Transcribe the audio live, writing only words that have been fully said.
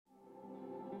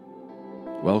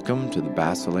Welcome to the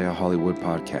Basilea Hollywood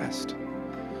Podcast,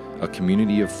 a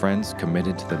community of friends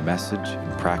committed to the message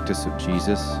and practice of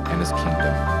Jesus and His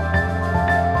kingdom.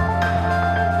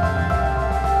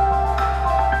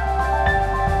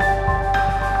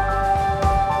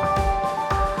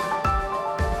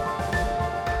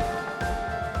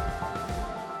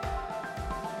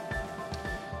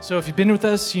 So if you've been with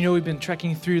us, you know we've been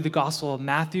trekking through the Gospel of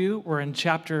Matthew. We're in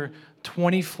chapter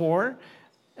 24.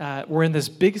 We're in this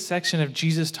big section of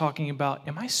Jesus talking about,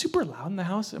 am I super loud in the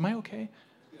house? Am I okay?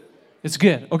 It's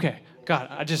good. Okay. God,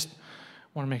 I just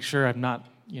want to make sure I'm not,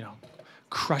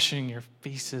 crushing your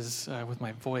faces with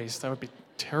my voice. That would be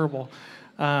terrible.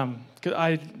 'Cause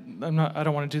I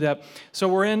don't want to do that. So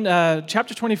we're in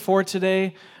chapter 24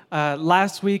 today.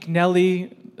 Last week,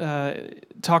 Nellie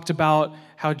talked about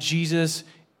how Jesus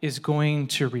is going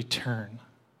to return.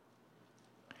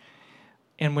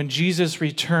 And when Jesus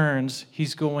returns,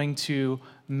 He's going to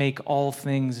make all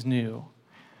things new.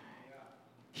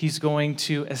 He's going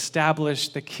to establish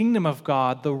the kingdom of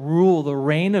God, the rule, the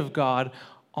reign of God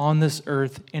on this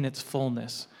earth in its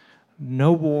fullness.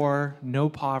 No war, no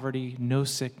poverty, no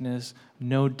sickness,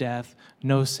 no death,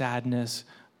 no sadness.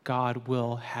 God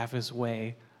will have His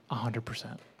way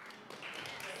 100%.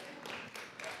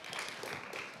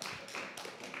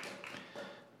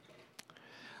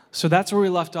 So that's where we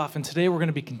left off, and today we're going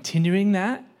to be continuing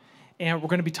that, and we're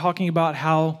going to be talking about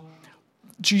how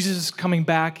Jesus is coming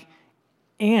back,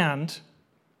 and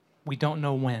we don't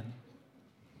know when.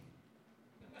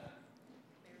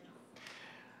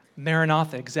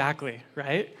 Maranatha, exactly,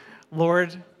 right?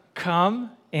 Lord,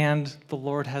 come, and the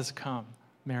Lord has come.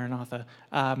 Maranatha.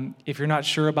 If you're not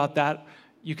sure about that,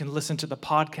 you can listen to the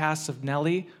podcasts of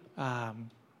Nellie,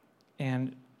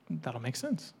 and that'll make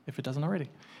sense if it doesn't already.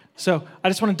 So I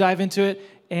just want to dive into it.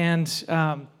 And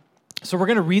so we're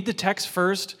going to read the text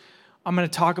first. I'm going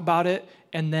to talk about it,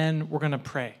 and then we're going to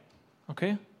pray.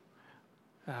 Okay?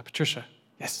 Patricia.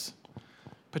 Yes.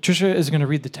 Patricia is going to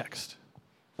read the text.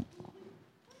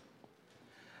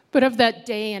 But of that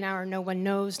day and hour no one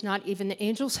knows, not even the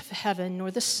angels of heaven,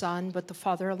 nor the Son, but the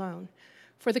Father alone.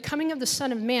 For the coming of the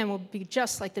Son of Man will be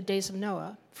just like the days of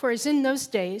Noah. For as in those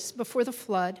days, before the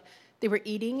flood, they were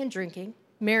eating and drinking,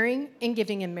 marrying and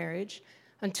giving in marriage,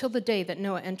 until the day that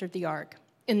Noah entered the ark.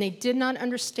 And they did not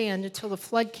understand until the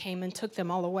flood came and took them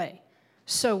all away.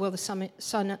 So will the coming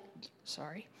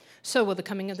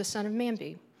of the Son of Man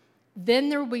be. Then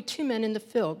there will be two men in the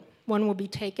field. One will be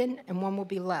taken and one will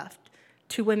be left.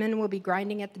 Two women will be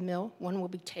grinding at the mill. One will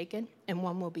be taken and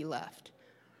one will be left.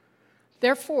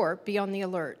 Therefore, be on the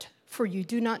alert, for you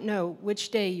do not know which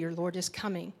day your Lord is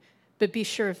coming. But be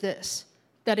sure of this,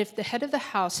 that if the head of the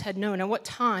house had known at what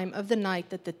time of the night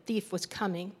that the thief was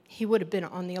coming, he would have been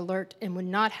on the alert and would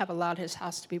not have allowed his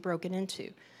house to be broken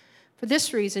into. For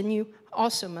this reason, you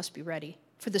also must be ready,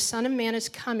 for the Son of Man is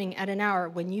coming at an hour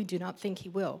when you do not think he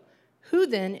will. Who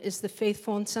then is the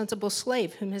faithful and sensible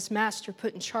slave whom his master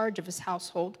put in charge of his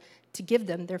household to give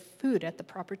them their food at the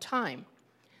proper time?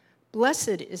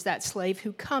 Blessed is that slave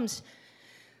whom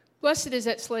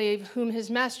his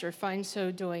master finds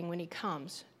so doing when he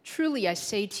comes. Truly, I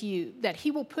say to you that he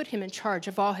will put him in charge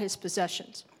of all his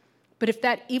possessions. But if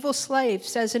that evil slave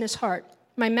says in his heart,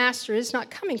 my master is not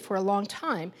coming for a long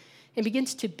time, and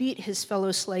begins to beat his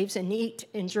fellow slaves and eat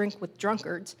and drink with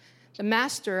drunkards, the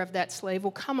master of that slave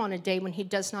will come on a day when he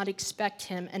does not expect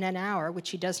him and an hour which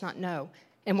he does not know,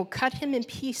 and will cut him in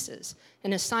pieces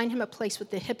and assign him a place with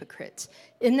the hypocrites.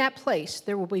 In that place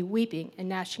there will be weeping and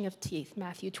gnashing of teeth.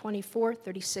 Matthew 24,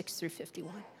 36 through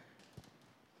 51.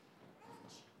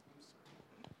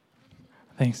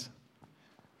 Thanks.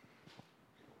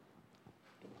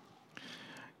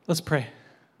 Let's pray.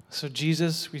 So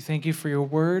Jesus, we thank you for your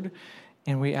word,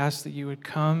 and we ask that you would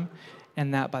come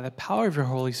and that by the power of your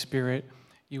Holy Spirit,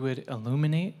 you would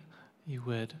illuminate, you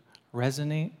would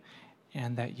resonate,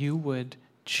 and that you would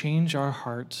change our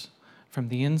hearts from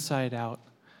the inside out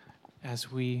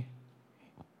as we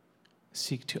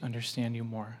seek to understand you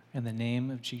more. In the name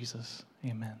of Jesus,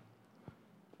 amen.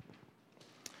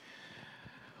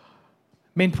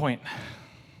 Main point.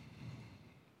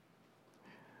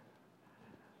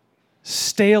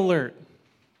 Stay alert.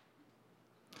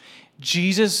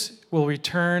 Jesus will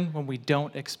return when we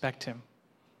don't expect him.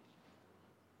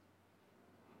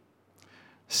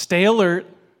 Stay alert.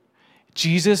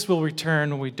 Jesus will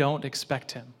return when we don't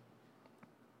expect him.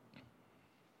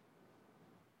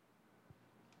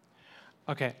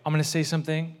 Okay, I'm going to say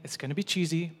something. It's going to be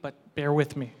cheesy, but bear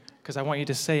with me because I want you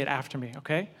to say it after me,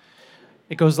 okay?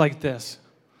 It goes like this.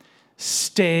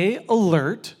 Stay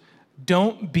alert.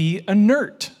 Don't be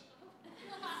inert.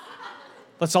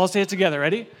 Let's all say it together.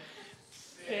 Ready?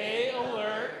 Stay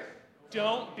alert.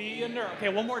 Don't be a nerd. Okay,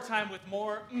 one more time with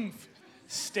more oomph.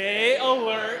 Stay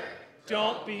alert.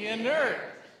 Don't be a nerd.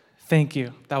 Thank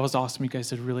you. That was awesome. You guys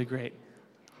did really great.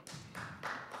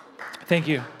 Thank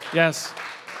you. Yes.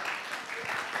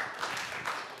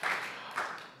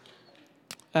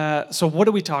 So what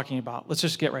are we talking about? Let's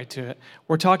just get right to it.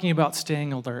 We're talking about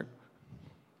staying alert.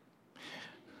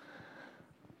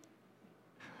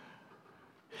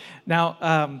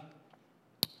 Now,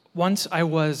 once I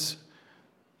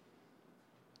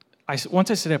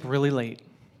stayed up really late,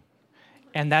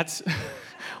 and that's,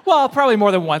 well, probably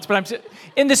more than once, but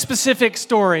in this specific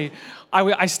story,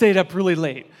 I stayed up really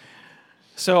late.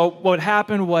 So what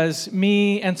happened was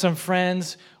me and some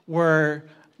friends were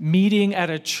meeting at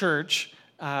a church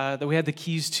that we had the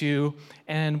keys to,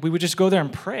 and we would just go there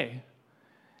and pray.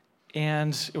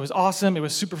 And it was awesome. It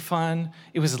was super fun.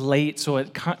 It was late, so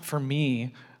for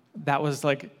me, that was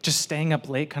like just staying up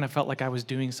late kind of felt like I was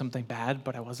doing something bad,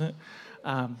 but I wasn't.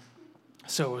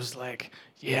 So it was like,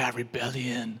 yeah,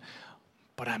 rebellion,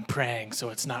 but I'm praying, so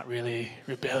it's not really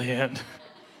rebellion.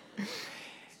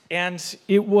 And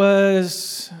it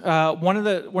was one of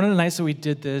the nights that we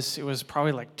did this. It was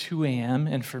probably like 2 a.m.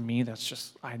 And for me,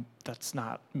 that's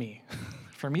not me.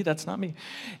 For me, that's not me.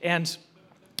 And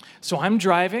so I'm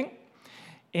driving,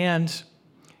 and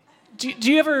do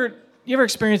you ever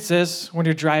experience this when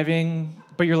you're driving,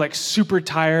 but you're like super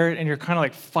tired and you're kind of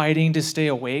like fighting to stay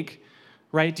awake,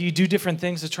 right? Do you do different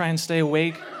things to try and stay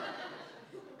awake?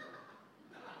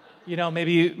 You know,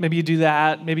 maybe you do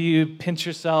that. Maybe you pinch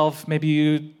yourself. Maybe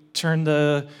you turn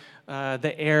the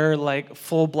air like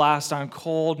full blast on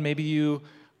cold. Maybe you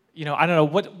know, I don't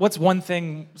know. What's one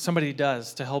thing somebody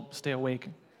does to help stay awake?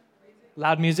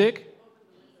 Loud music?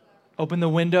 Open the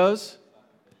windows?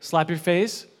 Slap your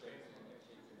face?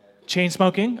 Chain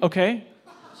smoking? Okay.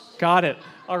 Got it.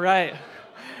 All right.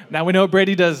 Now we know what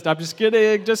Brady does. I'm just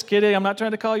kidding. I'm not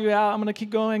trying to call you out. I'm going to keep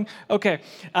going. Okay.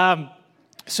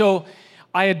 So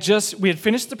we had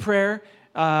finished the prayer.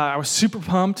 I was super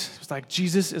pumped. It was like,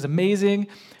 Jesus is amazing.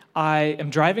 I am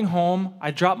driving home.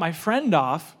 I drop my friend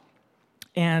off,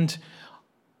 and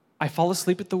I fall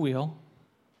asleep at the wheel.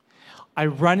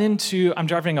 I'm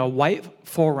driving a white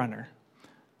 4Runner.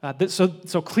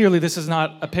 So clearly this is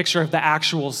not a picture of the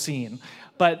actual scene.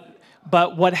 But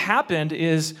what happened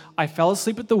is I fell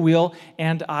asleep at the wheel,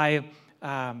 and I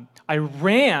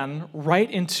ran right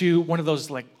into one of those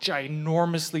like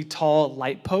ginormously tall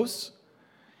light posts.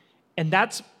 And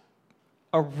that's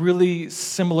a really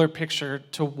similar picture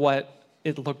to what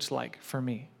it looked like for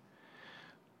me.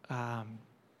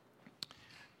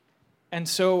 And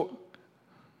so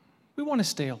we want to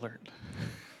stay alert.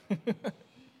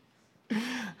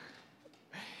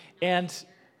 and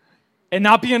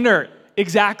not be a nerd.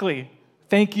 Exactly.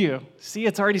 Thank you. See,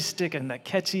 it's already sticking. That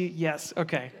catchy, yes.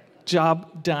 Okay.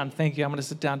 Job done. Thank you. I'm going to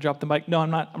sit down, drop the mic. No,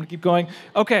 I'm not. I'm going to keep going.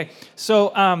 Okay.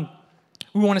 So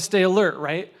we want to stay alert,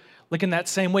 right? Like in that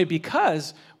same way,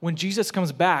 because when Jesus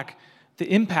comes back, the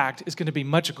impact is going to be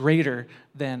much greater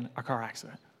than a car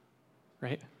accident,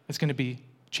 right? It's going to be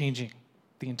changing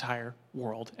the entire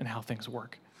world and how things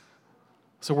work.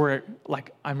 So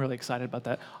I'm really excited about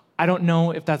that. I don't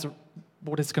know if that's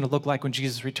what it's going to look like when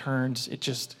Jesus returns.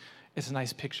 It's a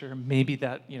nice picture. Maybe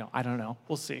that, I don't know.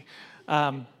 We'll see.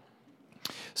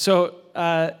 So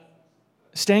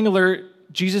staying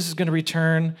alert, Jesus is going to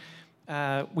return.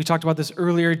 We talked about this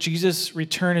earlier. Jesus'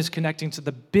 return is connecting to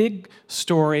the big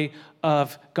story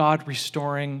of God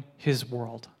restoring his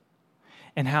world,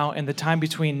 and how in the time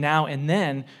between now and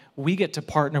then, we get to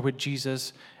partner with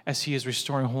Jesus as he is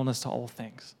restoring wholeness to all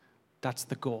things. That's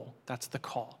the goal. That's the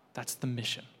call. That's the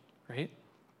mission, right?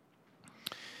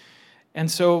 And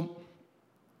so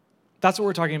that's what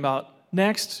we're talking about.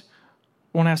 Next,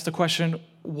 I want to ask the question,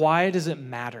 why does it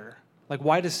matter? Like,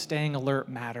 why does staying alert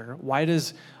matter? Why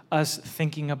does us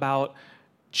thinking about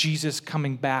Jesus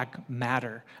coming back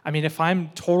matter? I mean, if I'm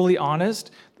totally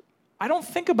honest, I don't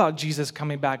think about Jesus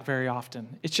coming back very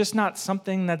often. It's just not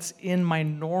something that's in my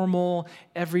normal,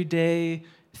 everyday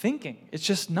thinking. It's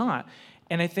just not.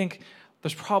 And I think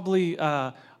there's probably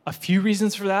a few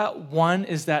reasons for that. One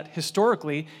is that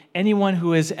historically, anyone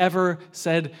who has ever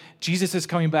said Jesus is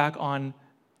coming back on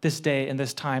this day and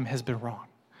this time has been wrong.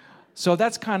 So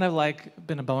that's kind of like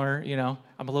been a bummer,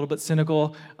 I'm a little bit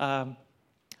cynical.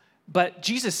 But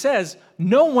Jesus says,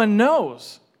 no one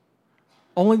knows.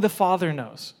 Only the Father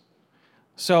knows.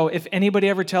 So if anybody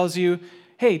ever tells you,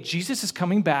 hey, Jesus is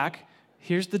coming back,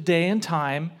 here's the day and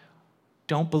time,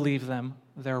 don't believe them.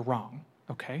 They're wrong,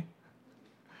 okay?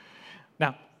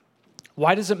 Now,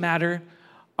 why does it matter?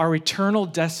 Our eternal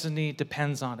destiny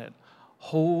depends on it.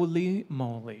 Holy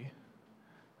moly.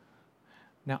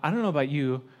 Now, I don't know about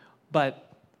you,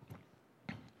 But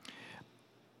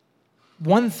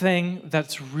one thing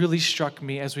that's really struck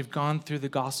me as we've gone through the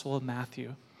Gospel of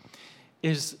Matthew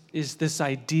is this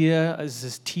idea, is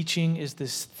this teaching, is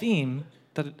this theme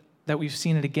that we've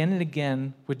seen it again and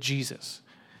again with Jesus.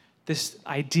 This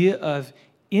idea of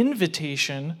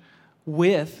invitation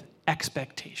with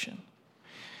expectation.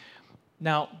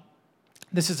 Now,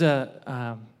 this is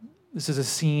a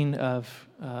scene of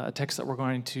a text that we're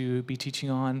going to be teaching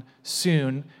on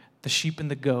soon, the sheep and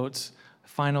the goats,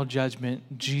 final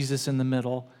judgment, Jesus in the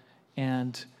middle,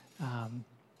 and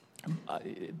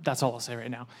that's all I'll say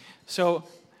right now. So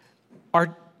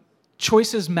our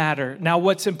choices matter. Now,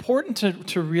 what's important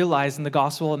to realize in the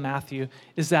Gospel of Matthew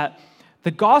is that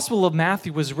the Gospel of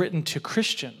Matthew was written to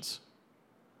Christians.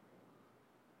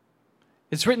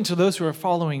 It's written to those who are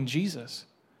following Jesus.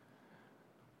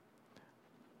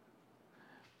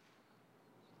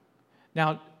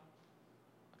 Now,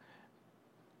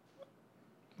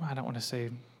 I don't want to say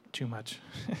too much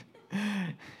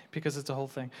because it's a whole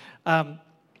thing. Are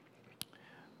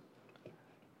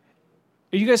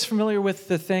you guys familiar with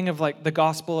the thing of like the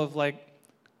gospel of like,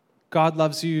 God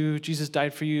loves you, Jesus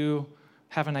died for you,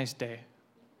 have a nice day?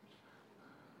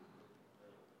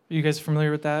 Are you guys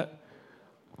familiar with that?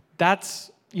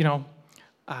 That's,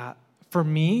 for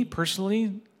me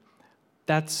personally,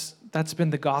 that's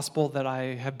been the gospel that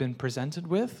I have been presented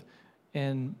with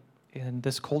in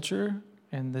this culture,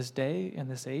 in this day, in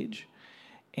this age.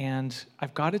 And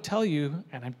I've got to tell you,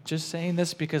 and I'm just saying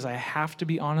this because I have to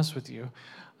be honest with you,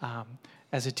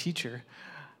 as a teacher,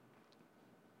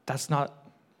 that's not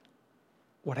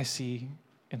what I see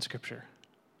in Scripture.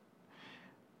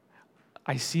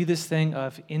 I see this thing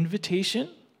of invitation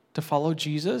to follow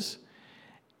Jesus,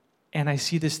 and I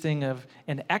see this thing of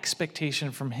an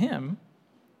expectation from Him.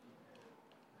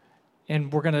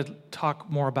 And we're going to talk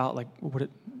more about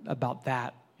about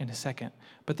that in a second.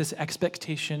 But this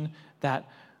expectation that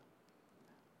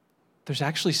there's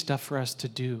actually stuff for us to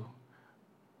do.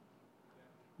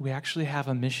 We actually have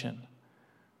a mission.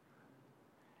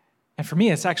 And for me,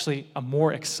 it's actually a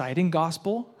more exciting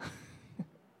gospel.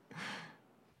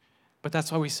 But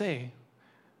that's why we say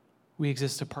we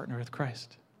exist to partner with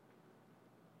Christ.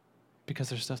 Because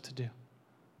there's stuff to do.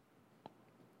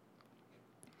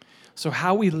 So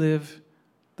how we live,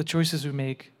 the choices we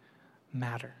make,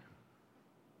 matter.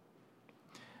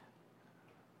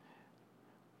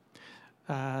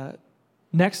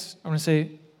 Next, I'm going to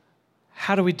say,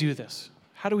 how do we do this?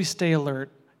 How do we stay alert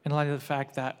in light of the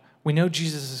fact that we know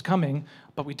Jesus is coming,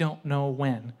 but we don't know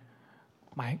when?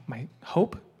 My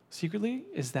hope, secretly,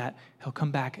 is that He'll come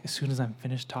back as soon as I'm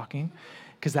finished talking,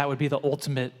 because that would be the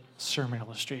ultimate sermon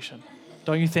illustration.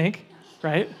 Don't you think?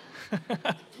 Right?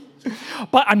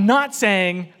 But I'm not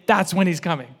saying that's when He's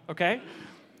coming, okay?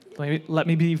 Let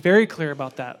me be very clear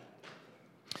about that.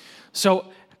 So,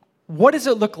 what does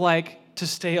it look like to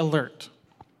stay alert?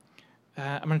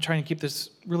 I'm going to try and keep this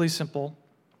really simple.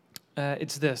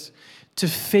 It's this: to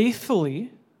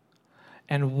faithfully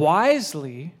and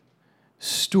wisely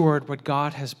steward what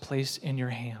God has placed in your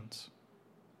hands.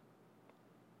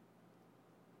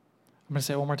 I'm going to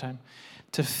say it one more time.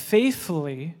 To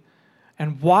faithfully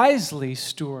and wisely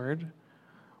steward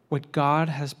what God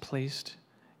has placed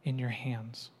in your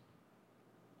hands.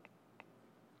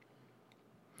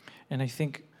 And I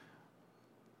think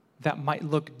that might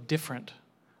look different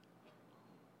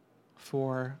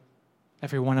for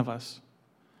every one of us.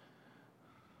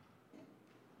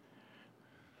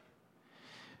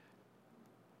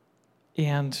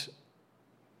 And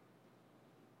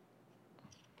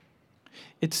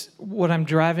it's what I'm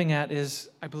driving at is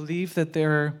I believe that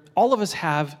all of us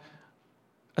have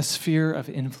a sphere of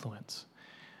influence.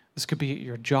 This could be at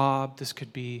your job, this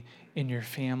could be in your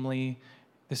family,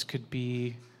 this could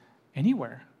be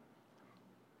anywhere.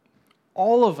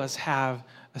 All of us have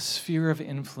a sphere of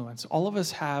influence. All of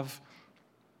us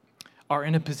are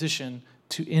in a position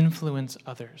to influence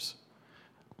others,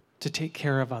 to take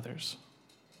care of others.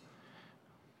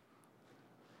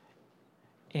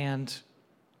 And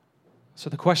so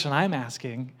the question I'm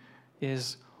asking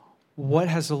is, what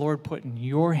has the Lord put in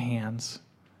your hands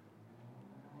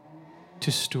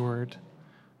to steward,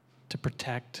 to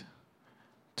protect,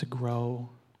 to grow,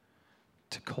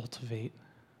 to cultivate?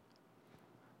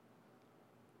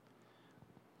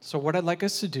 So what I'd like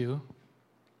us to do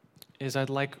is I'd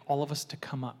like all of us to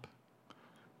come up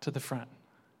to the front.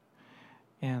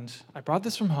 And I brought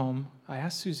this from home. I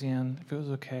asked Suzanne if it was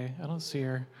okay. I don't see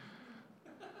her.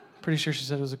 Pretty sure she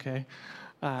said it was okay.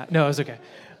 No, it was okay.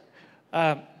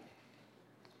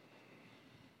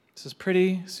 This is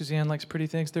pretty. Suzanne likes pretty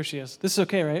things. There she is. This is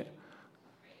okay, right?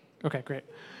 Okay, great.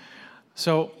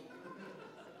 So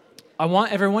I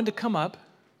want everyone to come up,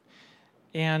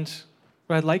 and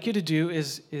what I'd like you to do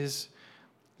is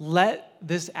let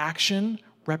this action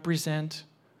represent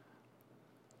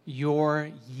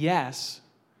your yes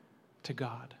to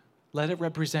God. Let it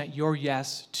represent your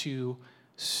yes to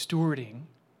stewarding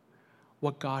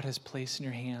what God has placed in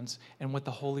your hands and what the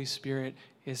Holy Spirit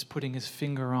is putting his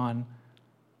finger on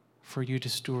for you to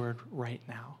steward right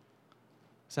now.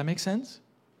 Does that make sense?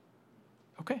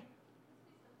 Okay.